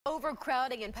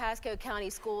Overcrowding in Pasco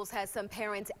County schools has some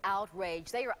parents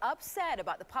outraged. They are upset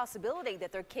about the possibility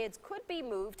that their kids could be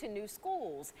moved to new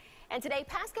schools. And today,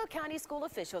 Pasco County school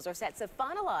officials are set to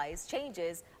finalize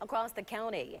changes across the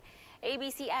county.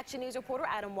 ABC Action News reporter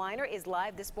Adam Weiner is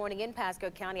live this morning in Pasco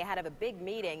County ahead of a big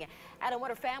meeting. Adam, what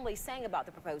are families saying about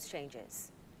the proposed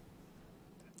changes?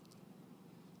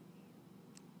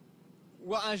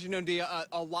 Well, as you know, Dia,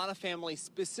 a lot of families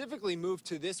specifically moved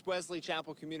to this Wesley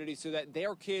Chapel community so that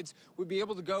their kids would be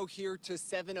able to go here to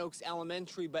Seven Oaks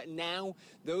Elementary. But now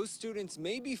those students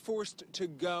may be forced to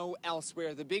go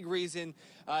elsewhere. The big reason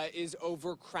is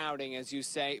overcrowding, as you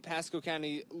say. Pasco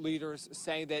County leaders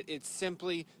say that it's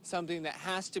simply something that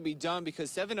has to be done because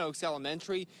Seven Oaks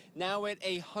Elementary now at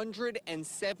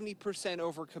 170%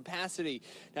 over capacity.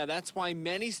 Now, that's why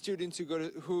many students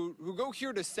who go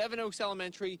here to Seven Oaks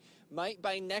Elementary might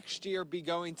by next year be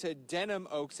going to Denham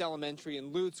Oaks Elementary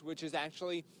in Lutz, which is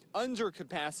actually under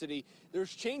capacity.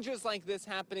 There's changes like this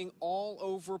happening all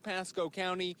over Pasco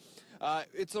County.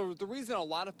 It's the reason a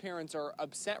lot of parents are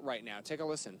upset right now. Take a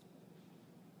listen.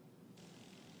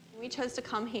 We chose to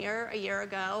come here a year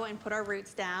ago and put our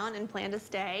roots down and plan to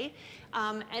stay.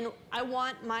 And I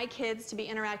want my kids to be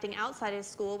interacting outside of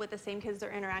school with the same kids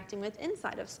they're interacting with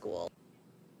inside of school.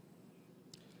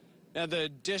 Now, the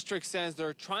district says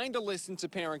they're trying to listen to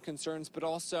parent concerns, but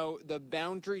also the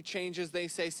boundary changes, they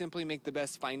say, simply make the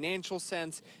best financial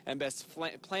sense and best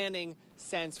planning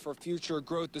sense for future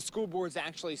growth. The school board's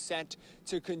actually set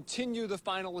to continue the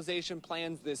finalization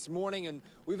plans this morning, and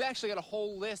we've actually got a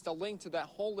link to that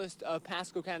whole list of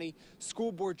Pasco County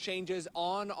school board changes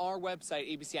on our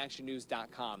website,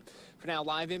 abcactionnews.com. For now,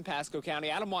 live in Pasco County,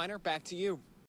 Adam Weiner, back to you.